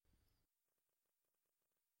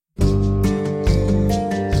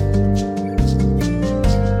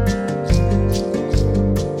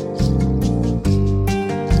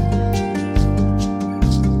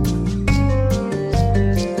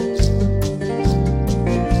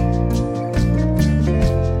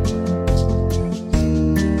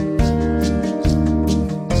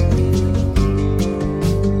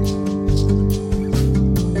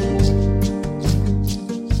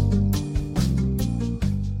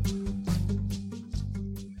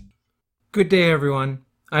Good day, everyone.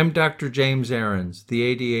 I'm Dr. James Ahrens,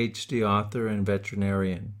 the ADHD author and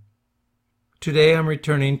veterinarian. Today I'm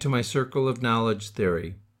returning to my circle of knowledge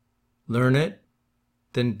theory. Learn it,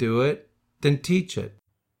 then do it, then teach it.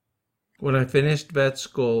 When I finished vet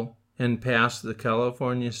school and passed the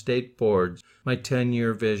California State Boards, my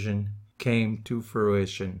 10-year vision came to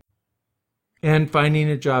fruition. And finding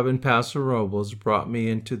a job in Paso Robles brought me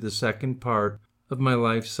into the second part of my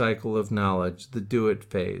life cycle of knowledge, the do it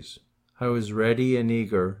phase. I was ready and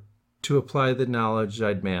eager to apply the knowledge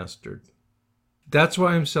I'd mastered. That's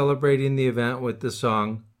why I'm celebrating the event with the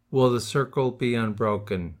song, Will the Circle Be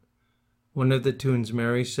Unbroken? One of the tunes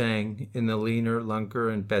Mary sang in the Leaner,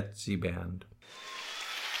 Lunker, and Betsy band.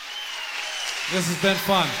 This has been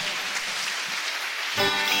fun.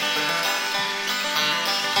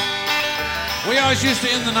 We always used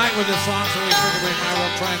to end the night with this song, so we figured we might as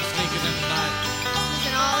well try and sneak it in tonight. This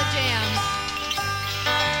is all a jam.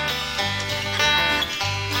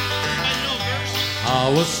 I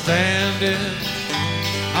was standing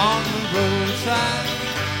on the roadside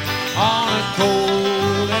on a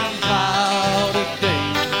cold and cloudy day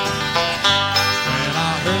when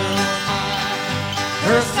I heard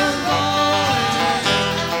the rolling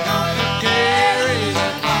of the carry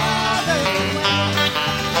that body.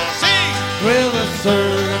 Sing! Will the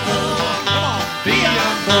circle be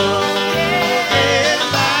unbroken?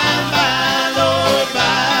 By and by, Lord,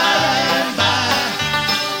 by and by,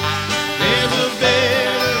 there's a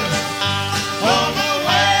better home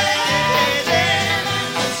awaiting in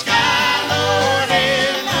the sky, Lord,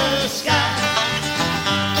 in the sky.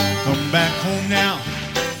 Come back home now,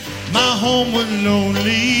 my home was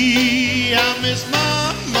lonely. I miss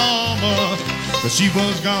my mama, but she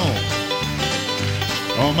was gone.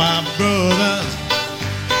 All my brothers,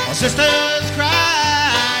 my sisters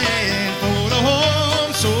crying for the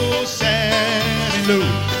home so sad and low.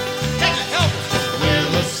 Take it, help us. Will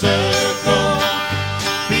the circle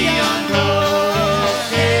be unbroken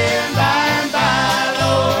by and by,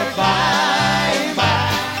 Lord, by and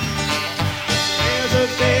by? There's a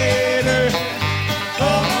better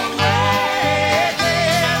home awaiting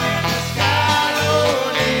in the sky,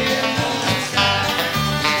 Lord, in the sky.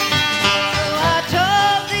 So I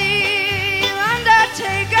told the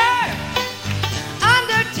undertaker,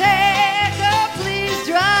 please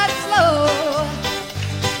drive slow.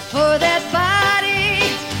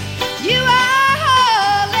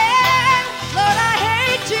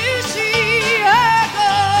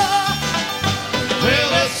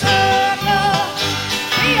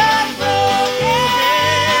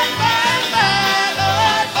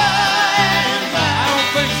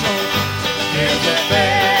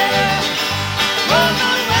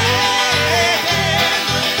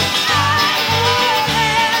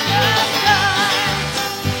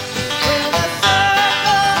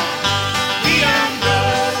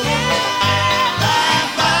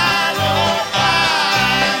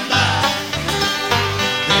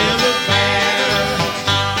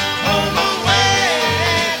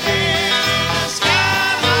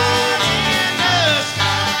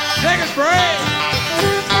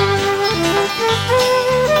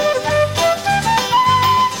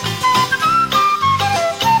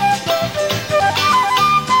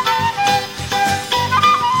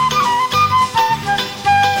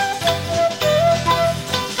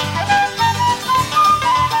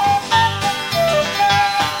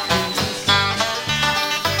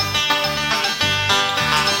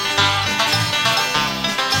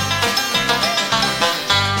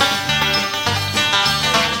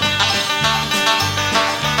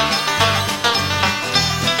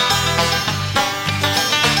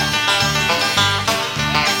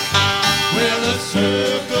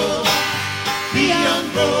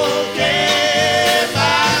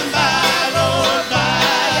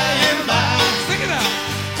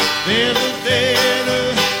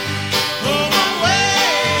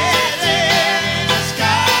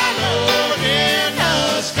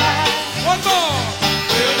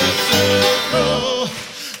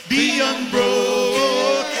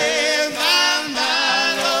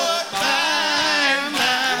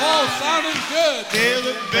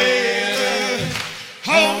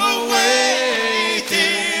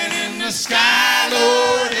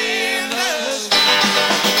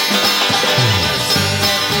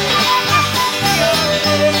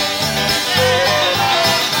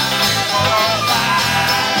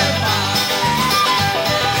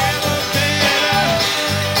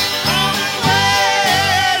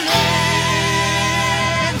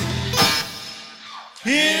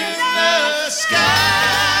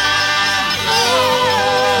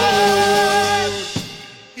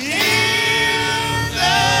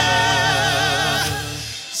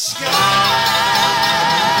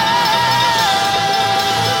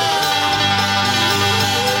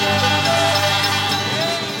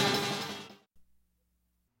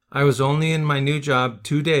 I was only in my new job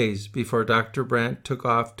 2 days before Dr. Brandt took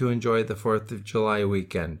off to enjoy the 4th of July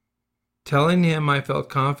weekend. Telling him I felt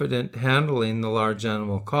confident handling the large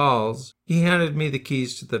animal calls, he handed me the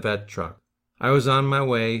keys to the vet truck. I was on my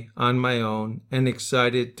way, on my own, and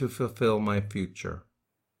excited to fulfill my future.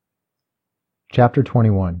 Chapter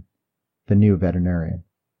 21. The New Veterinarian.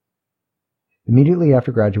 Immediately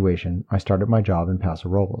after graduation, I started my job in Paso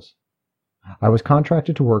Robles. I was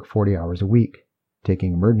contracted to work 40 hours a week,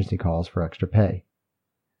 taking emergency calls for extra pay.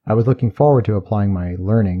 I was looking forward to applying my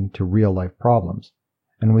learning to real-life problems,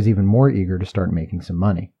 and was even more eager to start making some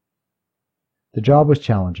money. The job was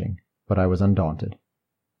challenging, but I was undaunted.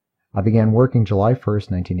 I began working July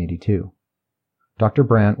 1st, 1982. Dr.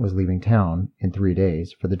 Brandt was leaving town in 3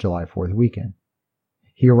 days for the July 4th weekend.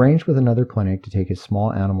 He arranged with another clinic to take his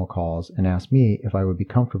small animal calls and asked me if I would be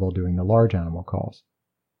comfortable doing the large animal calls.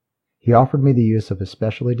 He offered me the use of a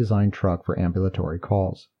specially designed truck for ambulatory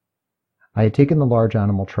calls. I had taken the large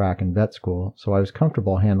animal track in vet school, so I was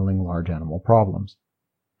comfortable handling large animal problems.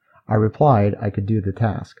 I replied I could do the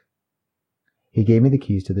task. He gave me the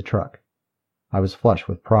keys to the truck. I was flush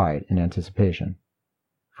with pride and anticipation.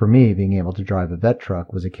 For me, being able to drive a vet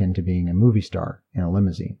truck was akin to being a movie star in a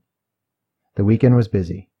limousine. The weekend was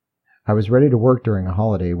busy. I was ready to work during a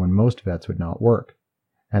holiday when most vets would not work,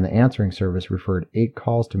 and the answering service referred 8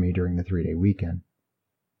 calls to me during the 3-day weekend.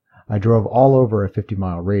 I drove all over a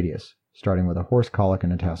 50-mile radius, starting with a horse colic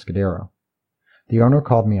and Atascadero. The owner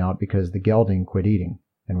called me out because the gelding quit eating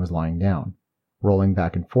and was lying down, rolling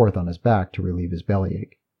back and forth on his back to relieve his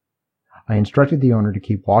bellyache. I instructed the owner to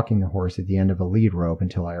keep walking the horse at the end of a lead rope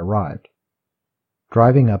until I arrived.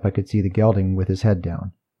 Driving up, I could see the gelding with his head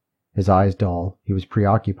down. His eyes dull, he was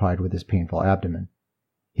preoccupied with his painful abdomen.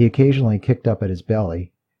 He occasionally kicked up at his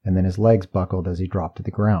belly, and then his legs buckled as he dropped to the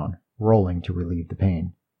ground, rolling to relieve the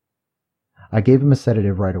pain. I gave him a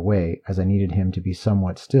sedative right away, as I needed him to be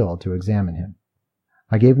somewhat still to examine him.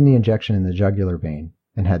 I gave him the injection in the jugular vein,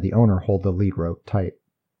 and had the owner hold the lead rope tight.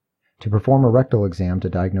 To perform a rectal exam to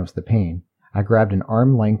diagnose the pain, I grabbed an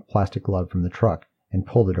arm-length plastic glove from the truck and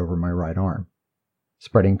pulled it over my right arm.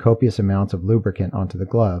 Spreading copious amounts of lubricant onto the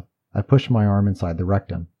glove, I pushed my arm inside the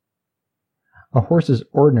rectum. A horse's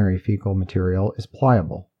ordinary fecal material is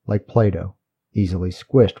pliable, like Play-Doh, easily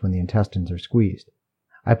squished when the intestines are squeezed.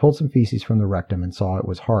 I pulled some feces from the rectum and saw it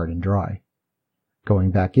was hard and dry. Going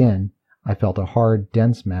back in, I felt a hard,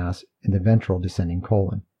 dense mass in the ventral descending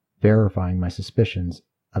colon, verifying my suspicions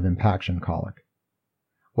of impaction colic.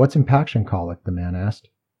 "What's impaction colic?" the man asked.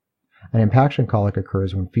 An impaction colic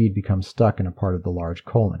occurs when feed becomes stuck in a part of the large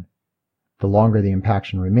colon. The longer the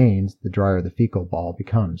impaction remains, the drier the fecal ball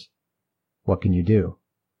becomes. What can you do?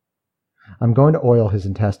 I'm going to oil his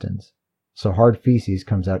intestines, so hard feces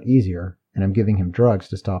comes out easier, and I'm giving him drugs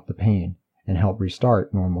to stop the pain and help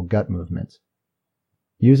restart normal gut movements.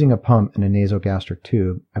 Using a pump and a nasogastric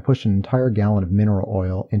tube, I pushed an entire gallon of mineral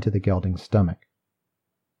oil into the gelding's stomach.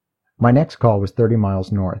 My next call was 30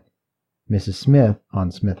 miles north. Mrs. Smith,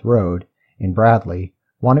 on Smith Road, in Bradley,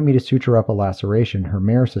 wanted me to suture up a laceration her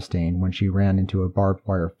mare sustained when she ran into a barbed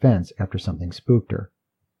wire fence after something spooked her.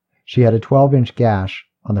 She had a 12-inch gash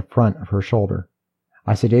on the front of her shoulder.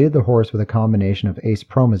 I sedated the horse with a combination of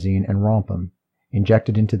acepromazine and Rompum,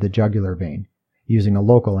 injected into the jugular vein, using a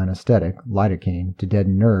local anesthetic, lidocaine, to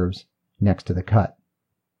deaden nerves next to the cut.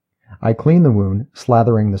 I cleaned the wound,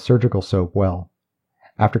 slathering the surgical soap well.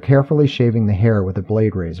 After carefully shaving the hair with a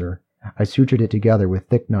blade razor, I sutured it together with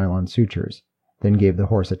thick nylon sutures, then gave the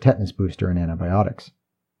horse a tetanus booster and antibiotics.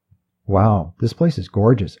 "Wow, this place is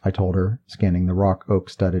gorgeous," I told her, scanning the rock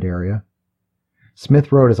oak-studded area.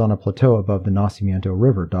 "Smith Road is on a plateau above the Nacimiento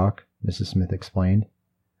River, Doc," Mrs. Smith explained.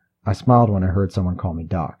 I smiled when I heard someone call me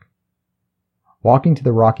Doc. Walking to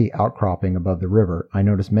the rocky outcropping above the river, I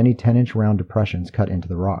noticed many 10-inch round depressions cut into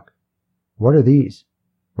the rock. "What are these?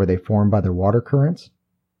 Were they formed by the water currents?"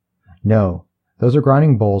 "No, those are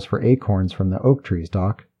grinding bowls for acorns from the oak trees,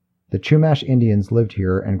 Doc. The Chumash Indians lived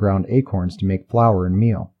here and ground acorns to make flour and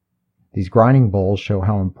meal. These grinding bowls show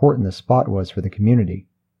how important this spot was for the community."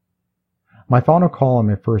 My final call on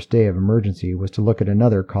my first day of emergency was to look at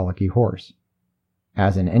another colicky horse.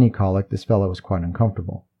 As in any colic, this fellow was quite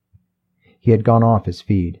uncomfortable. He had gone off his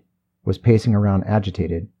feed, was pacing around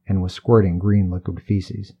agitated, and was squirting green liquid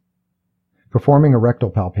feces. Performing a rectal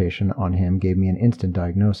palpation on him gave me an instant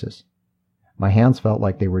diagnosis. My hands felt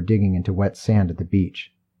like they were digging into wet sand at the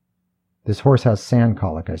beach. "This horse has sand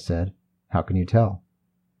colic," I said. "How can you tell?"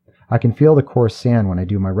 "I can feel the coarse sand when I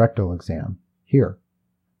do my rectal exam. Here."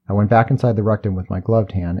 I went back inside the rectum with my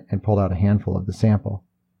gloved hand and pulled out a handful of the sample,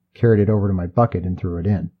 carried it over to my bucket and threw it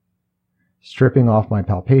in. Stripping off my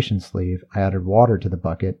palpation sleeve, I added water to the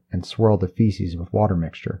bucket and swirled the feces with water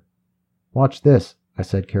mixture. "Watch this," I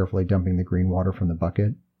said, carefully dumping the green water from the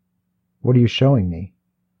bucket. "What are you showing me?"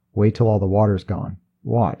 "Wait till all the water's gone.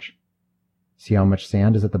 Watch. See how much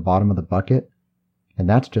sand is at the bottom of the bucket? And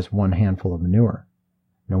that's just one handful of manure.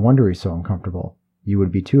 No wonder he's so uncomfortable. You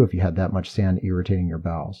would be too if you had that much sand irritating your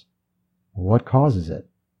bowels." "What causes it?"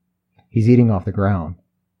 "He's eating off the ground.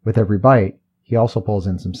 With every bite, he also pulls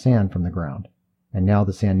in some sand from the ground, and now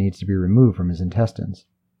the sand needs to be removed from his intestines."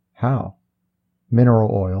 "How?" "Mineral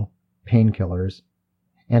oil, painkillers,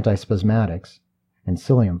 antispasmodics, and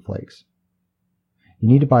psyllium flakes. You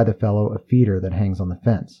need to buy the fellow a feeder that hangs on the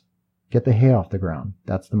fence. Get the hay off the ground.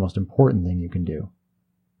 That's the most important thing you can do.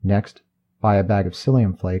 Next, buy a bag of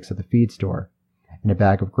psyllium flakes at the feed store and a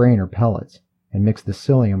bag of grain or pellets, and mix the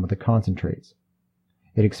psyllium with the concentrates.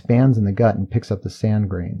 It expands in the gut and picks up the sand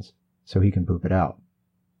grains, so he can poop it out.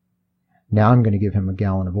 Now I'm going to give him a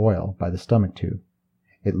gallon of oil by the stomach tube.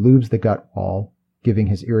 It lubes the gut wall, giving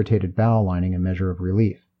his irritated bowel lining a measure of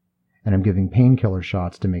relief, and I'm giving painkiller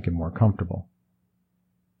shots to make him more comfortable."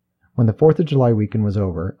 When the 4th of July weekend was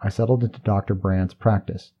over, I settled into Dr. Brandt's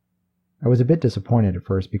practice. I was a bit disappointed at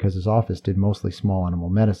first because his office did mostly small animal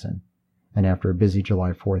medicine, and after a busy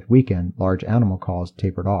July 4th weekend, large animal calls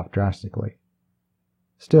tapered off drastically.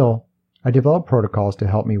 Still, I developed protocols to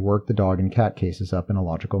help me work the dog and cat cases up in a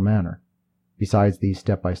logical manner. Besides these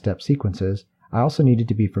step-by-step sequences, I also needed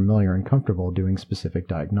to be familiar and comfortable doing specific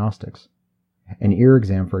diagnostics. An ear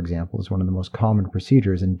exam, for example, is one of the most common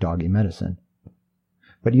procedures in doggy medicine.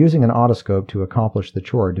 But using an otoscope to accomplish the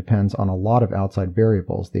chore depends on a lot of outside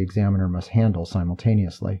variables the examiner must handle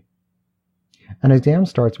simultaneously. An exam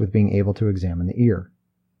starts with being able to examine the ear.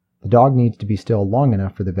 The dog needs to be still long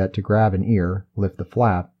enough for the vet to grab an ear, lift the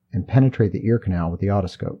flap, and penetrate the ear canal with the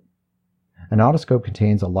otoscope. An otoscope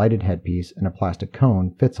contains a lighted headpiece and a plastic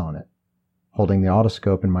cone fits on it. Holding the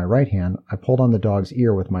otoscope in my right hand, I pulled on the dog's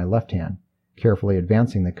ear with my left hand, carefully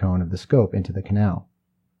advancing the cone of the scope into the canal.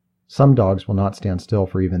 Some dogs will not stand still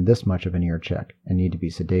for even this much of an ear check and need to be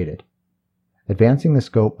sedated. Advancing the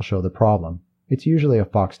scope will show the problem. It's usually a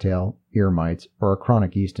foxtail, ear mites, or a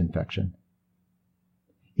chronic yeast infection.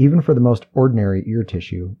 Even for the most ordinary ear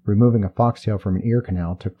tissue, removing a foxtail from an ear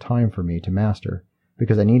canal took time for me to master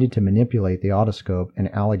because I needed to manipulate the otoscope and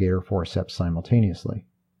alligator forceps simultaneously.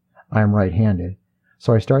 I am right-handed,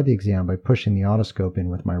 so I start the exam by pushing the otoscope in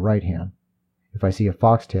with my right hand. If I see a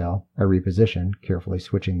foxtail, I reposition, carefully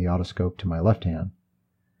switching the otoscope to my left hand.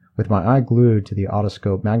 With my eye glued to the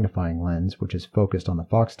otoscope magnifying lens, which is focused on the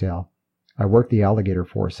foxtail, I work the alligator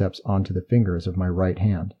forceps onto the fingers of my right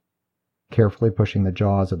hand, carefully pushing the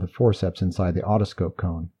jaws of the forceps inside the otoscope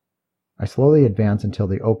cone. I slowly advance until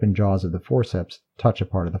the open jaws of the forceps touch a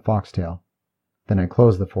part of the foxtail. Then I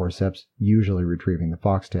close the forceps, usually retrieving the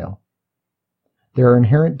foxtail. There are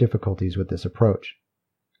inherent difficulties with this approach.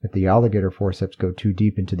 If the alligator forceps go too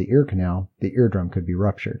deep into the ear canal, the eardrum could be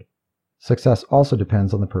ruptured. Success also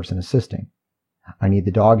depends on the person assisting. I need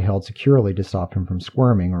the dog held securely to stop him from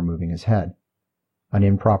squirming or moving his head. An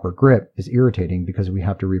improper grip is irritating because we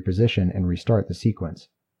have to reposition and restart the sequence.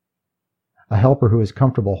 A helper who is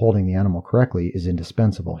comfortable holding the animal correctly is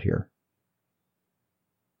indispensable here.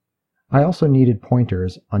 I also needed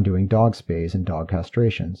pointers on doing dog spays and dog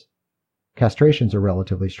castrations. Castrations are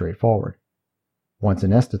relatively straightforward. Once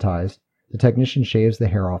anesthetized, the technician shaves the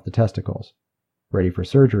hair off the testicles. Ready for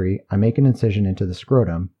surgery, I make an incision into the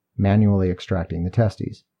scrotum, manually extracting the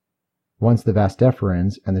testes. Once the vas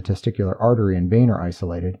deferens and the testicular artery and vein are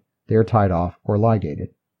isolated, they are tied off or ligated.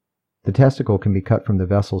 The testicle can be cut from the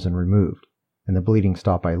vessels and removed, and the bleeding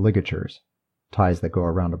stopped by ligatures, ties that go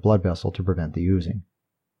around a blood vessel to prevent the oozing.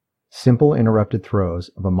 Simple interrupted throws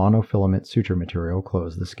of a monofilament suture material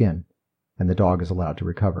close the skin, and the dog is allowed to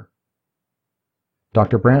recover.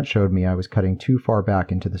 Dr. Brandt showed me I was cutting too far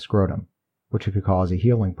back into the scrotum, which could cause a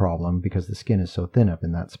healing problem because the skin is so thin up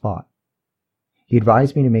in that spot. He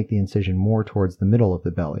advised me to make the incision more towards the middle of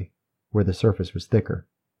the belly, where the surface was thicker,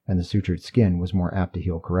 and the sutured skin was more apt to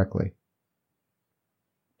heal correctly.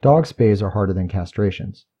 Dog spays are harder than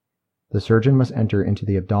castrations. The surgeon must enter into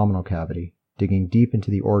the abdominal cavity, digging deep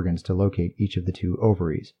into the organs to locate each of the 2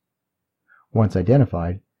 ovaries. Once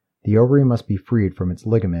identified, the ovary must be freed from its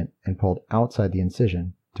ligament and pulled outside the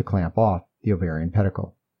incision to clamp off the ovarian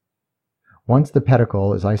pedicle. Once the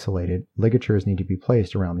pedicle is isolated, ligatures need to be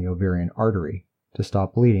placed around the ovarian artery to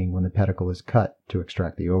stop bleeding when the pedicle is cut to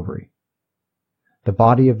extract the ovary. The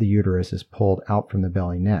body of the uterus is pulled out from the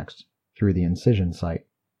belly next, through the incision site,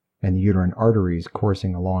 and the uterine arteries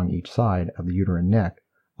coursing along each side of the uterine neck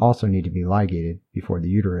also need to be ligated before the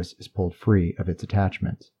uterus is pulled free of its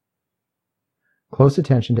attachments. Close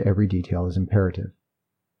attention to every detail is imperative.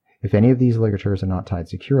 If any of these ligatures are not tied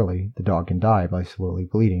securely, the dog can die by slowly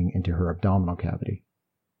bleeding into her abdominal cavity.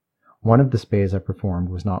 One of the spays I performed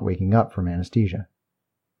was not waking up from anesthesia.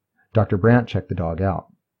 Dr. Brandt checked the dog out.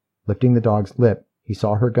 Lifting the dog's lip, he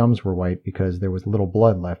saw her gums were white because there was little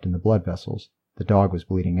blood left in the blood vessels. The dog was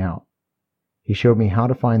bleeding out. He showed me how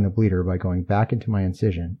to find the bleeder by going back into my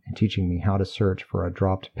incision and teaching me how to search for a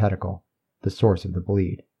dropped pedicle, the source of the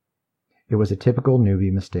bleed. It was a typical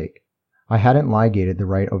newbie mistake. I hadn't ligated the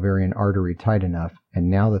right ovarian artery tight enough, and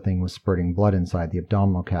now the thing was spurting blood inside the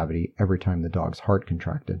abdominal cavity every time the dog's heart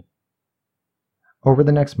contracted. Over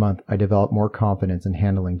the next month, I developed more confidence in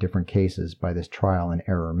handling different cases by this trial and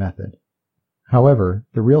error method. However,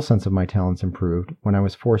 the real sense of my talents improved when I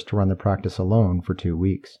was forced to run the practice alone for 2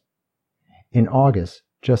 weeks. In August,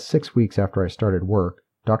 just 6 weeks after I started work,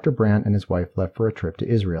 Dr. Brandt and his wife left for a trip to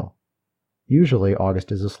Israel. Usually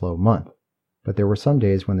August is a slow month, but there were some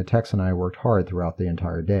days when the techs and I worked hard throughout the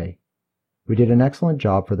entire day. We did an excellent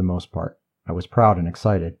job for the most part. I was proud and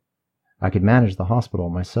excited. I could manage the hospital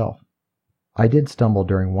myself. I did stumble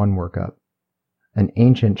during one workup. An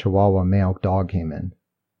ancient Chihuahua male dog came in.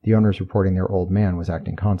 The owners reporting their old man was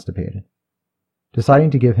acting constipated.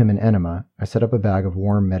 Deciding to give him an enema, I set up a bag of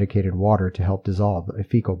warm medicated water to help dissolve a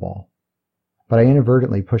fecal ball. But I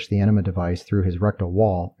inadvertently pushed the enema device through his rectal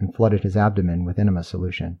wall and flooded his abdomen with enema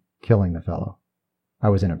solution, killing the fellow. I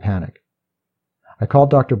was in a panic. I called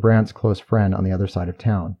Dr. Brandt's close friend on the other side of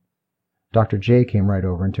town. Dr. J came right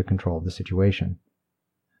over and took control of the situation.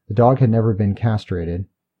 The dog had never been castrated,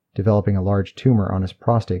 developing a large tumor on his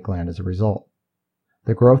prostate gland as a result.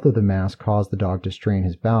 The growth of the mass caused the dog to strain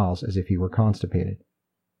his bowels as if he were constipated.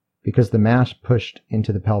 Because the mass pushed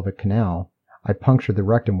into the pelvic canal, I punctured the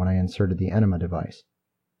rectum when I inserted the enema device.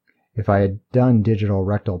 If I had done digital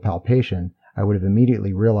rectal palpation, I would have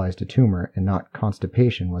immediately realized a tumor and not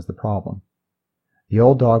constipation was the problem. The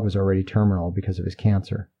old dog was already terminal because of his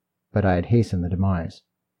cancer, but I had hastened the demise.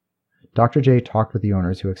 Dr. J talked with the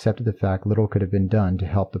owners, who accepted the fact little could have been done to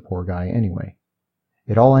help the poor guy anyway.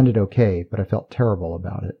 It all ended okay, but I felt terrible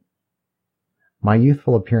about it. My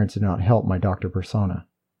youthful appearance did not help my doctor persona.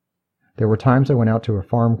 There were times I went out to a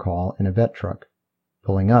farm call in a vet truck.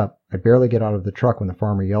 Pulling up, I'd barely get out of the truck when the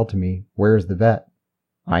farmer yelled to me, "Where's the vet?"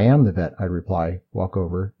 "I am the vet," I'd reply, walk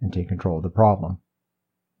over, and take control of the problem.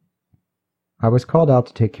 I was called out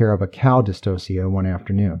to take care of a cow dystocia one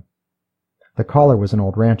afternoon. The caller was an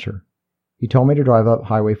old rancher. He told me to drive up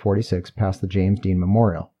Highway 46 past the James Dean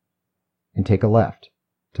Memorial and take a left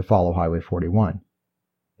to follow Highway 41.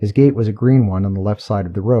 His gate was a green one on the left side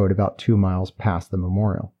of the road about 2 miles past the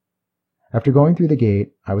memorial. After going through the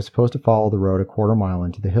gate, I was supposed to follow the road a quarter mile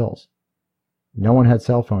into the hills. No one had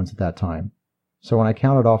cell phones at that time, so when I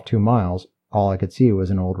counted off 2 miles, all I could see was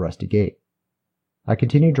an old rusty gate. I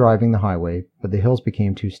continued driving the highway, but the hills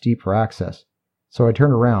became too steep for access, so I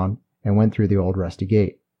turned around and went through the old rusty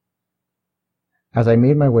gate. As I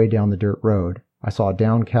made my way down the dirt road, I saw a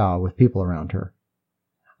downed cow with people around her.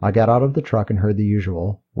 I got out of the truck and heard the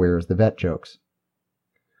usual, "Where's the vet?" jokes.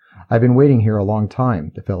 "I've been waiting here a long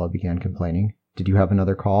time," the fellow began complaining. "Did you have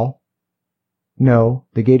another call?" "No,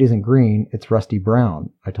 the gate isn't green, it's rusty brown,"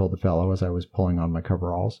 I told the fellow as I was pulling on my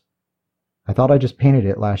coveralls. "I thought I just painted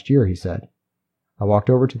it last year," he said. I walked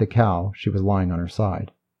over to the cow. She was lying on her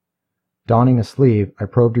side. Donning a sleeve, I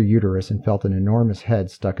probed her uterus and felt an enormous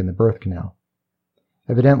head stuck in the birth canal.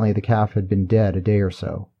 Evidently, the calf had been dead a day or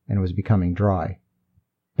so, and was becoming dry.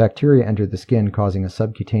 Bacteria entered the skin, causing a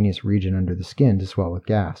subcutaneous region under the skin to swell with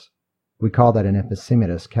gas. We call that an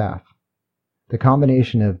episematous calf. The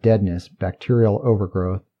combination of deadness, bacterial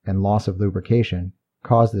overgrowth, and loss of lubrication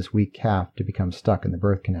caused this weak calf to become stuck in the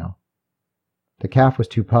birth canal. The calf was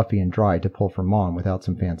too puffy and dry to pull from mom without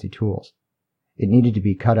some fancy tools. It needed to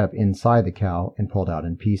be cut up inside the cow and pulled out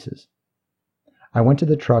in pieces. I went to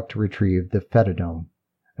the truck to retrieve the fetidome,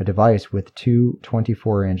 a device with 2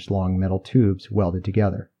 24-inch long metal tubes welded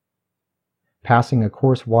together. Passing a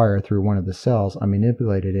coarse wire through one of the cells, I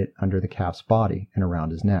manipulated it under the calf's body and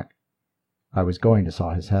around his neck. I was going to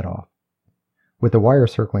saw his head off. With the wire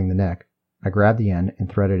circling the neck, I grabbed the end and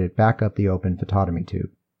threaded it back up the open phytotomy tube.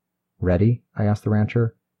 "Ready?" I asked the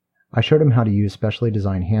rancher. I showed him how to use specially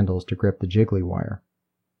designed handles to grip the jiggly wire.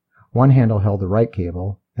 One handle held the right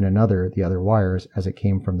cable, and another the other wires as it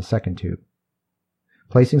came from the second tube.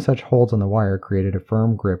 Placing such holds on the wire created a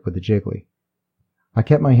firm grip with the jiggly. I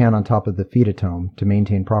kept my hand on top of the fetotome to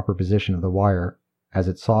maintain proper position of the wire as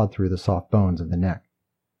it sawed through the soft bones of the neck.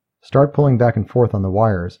 "Start pulling back and forth on the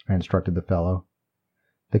wires," I instructed the fellow.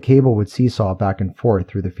 The cable would seesaw back and forth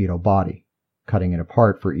through the fetal body, cutting it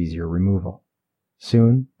apart for easier removal.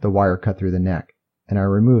 Soon, the wire cut through the neck, and I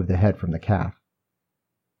removed the head from the calf.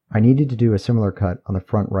 I needed to do a similar cut on the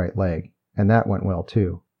front right leg, and that went well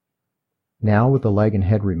too. Now, with the leg and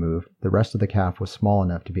head removed, the rest of the calf was small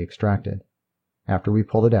enough to be extracted. After we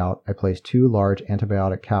pulled it out, I placed 2 large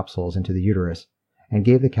antibiotic capsules into the uterus and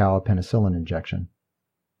gave the cow a penicillin injection.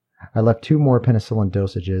 I left 2 more penicillin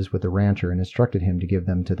dosages with the rancher and instructed him to give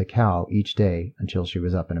them to the cow each day until she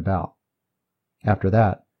was up and about. After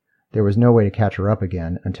that, there was no way to catch her up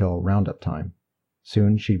again until roundup time.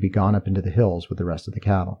 Soon she'd be gone up into the hills with the rest of the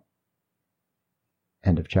cattle.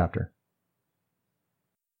 End of chapter.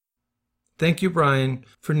 Thank you, Brian,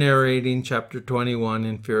 for narrating Chapter 21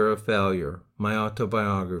 in Fear of Failure, my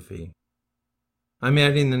autobiography. I'm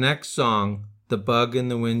adding the next song, The Bug in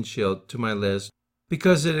the Windshield, to my list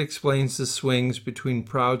because it explains the swings between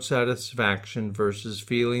proud satisfaction versus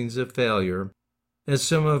feelings of failure, as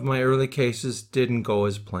some of my early cases didn't go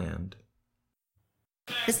as planned.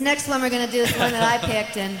 This next one we're going to do is one that I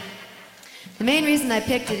picked, and the main reason I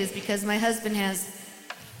picked it is because my husband has,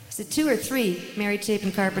 is it 2 or 3 Mary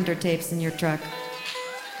Chapin Carpenter tapes in your truck?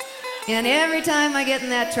 And every time I get in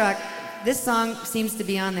that truck, this song seems to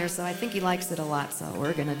be on there, so I think he likes it a lot, so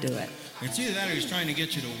we're going to do it. It's either that or he's trying to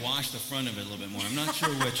get you to wash the front of it a little bit more. I'm not sure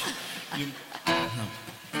which.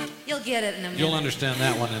 You'll get it in a minute. You'll understand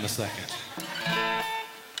that one in a second.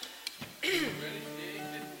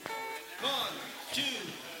 1, 2,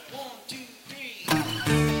 1, 2, 3.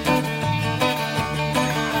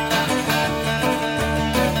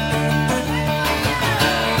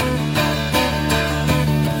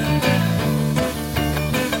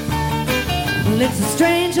 Well, it's a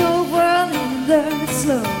strange old world and you learn it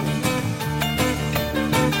slow.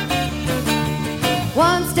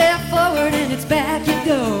 One step forward and it's back you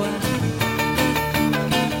go.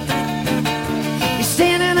 You're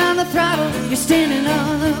standing on the throttle, you're standing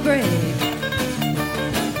on the brake.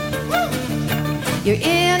 You're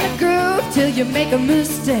in the groove till you make a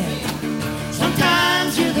mistake.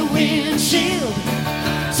 Sometimes you're the windshield,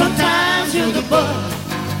 sometimes you're the bug.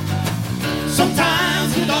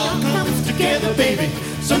 Sometimes it all comes together, baby.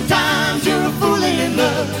 Sometimes you're a fool in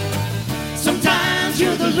love. Sometimes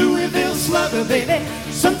you're the Louisville slugger, baby.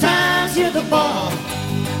 Sometimes you're the ball.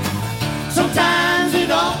 Sometimes it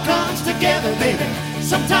all comes together, baby.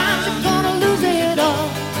 Sometimes you're gonna lose it all.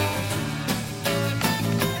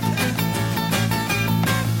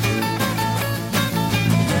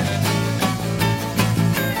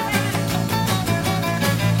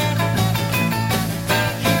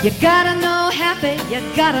 You gotta know happy, you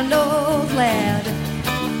gotta know glad.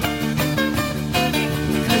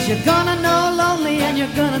 'Cause you're gonna know lonely and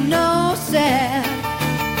you're gonna know sad.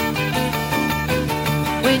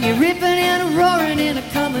 When you're ripping and roaring and a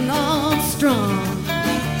coming on strong,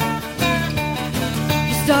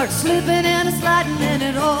 you start slipping and a sliding and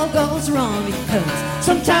it all goes wrong. Because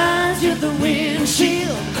Sometimes you're the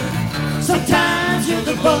windshield. Sometimes you're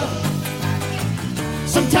the bug.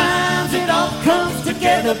 Sometimes it all comes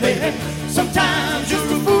together, baby. Sometimes you're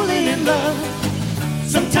a fool in love.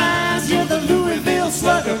 Sometimes you're the Louisville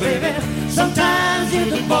slugger, baby. Sometimes you're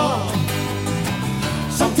the ball.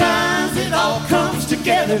 Sometimes it all comes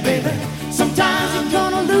together, baby. Sometimes you're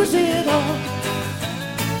gonna lose it all.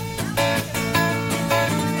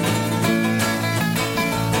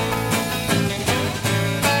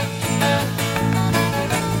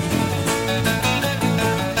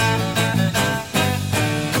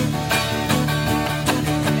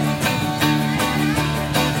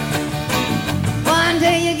 one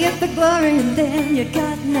day you get the glory and then you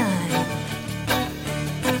got 9.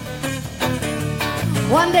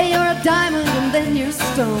 One day you're a diamond and then you're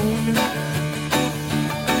stone.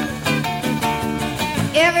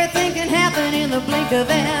 Everything can happen in the blink of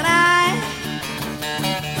an eye.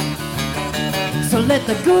 So let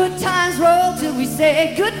the good times roll till we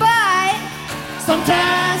say goodbye.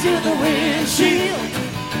 Sometimes you're the windshield.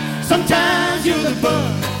 Sometimes you're the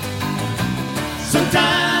bug.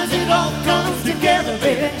 Sometimes it all comes together,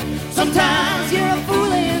 baby. Sometimes you're a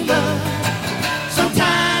fool in love.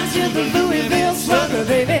 Sometimes you're the Louisville slugger,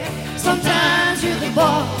 baby. Sometimes you're the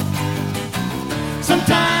ball.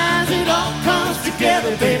 Sometimes it all comes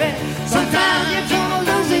together, baby. Sometimes you're gonna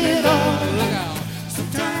lose it all.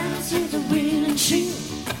 Sometimes you're the windshield.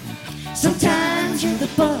 Sometimes you're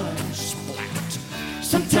the bug.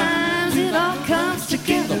 Sometimes it all comes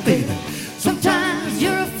together, baby. Sometimes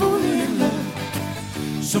you're a fool in love.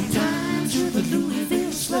 Sometimes you're the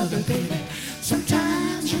Louisville slugger, baby.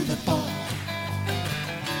 Sometimes you're the ball.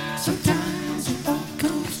 Sometimes it all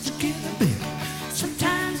comes together, baby.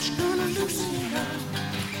 Sometimes you're gonna lose it all.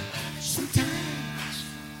 Sometimes.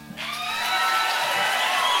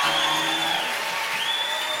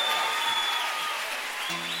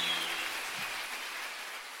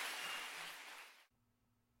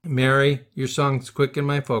 Mary, your songs quicken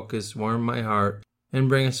my focus, warm my heart, and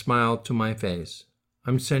bring a smile to my face.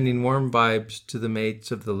 I'm sending warm vibes to the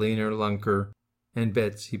mates of the Leaner Lunker and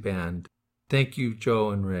Betsy Band. Thank you, Joe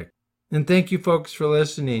and Rick. And thank you, folks, for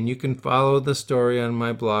listening. You can follow the story on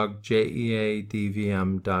my blog, jeadvm.com.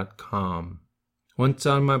 Once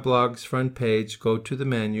on my blog's front page, go to the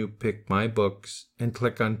menu, pick My Books, and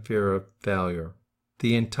click on Fear of Failure.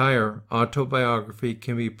 The entire autobiography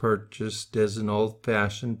can be purchased as an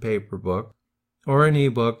old-fashioned paper book or an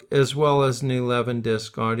ebook, as well as an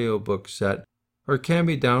 11-disc audiobook set, or can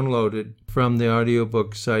be downloaded from the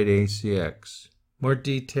audiobook site ACX. More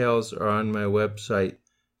details are on my website,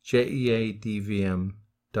 jeadvm.com.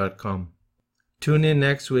 Tune in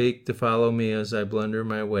next week to follow me as I blunder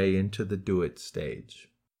my way into the Do It stage.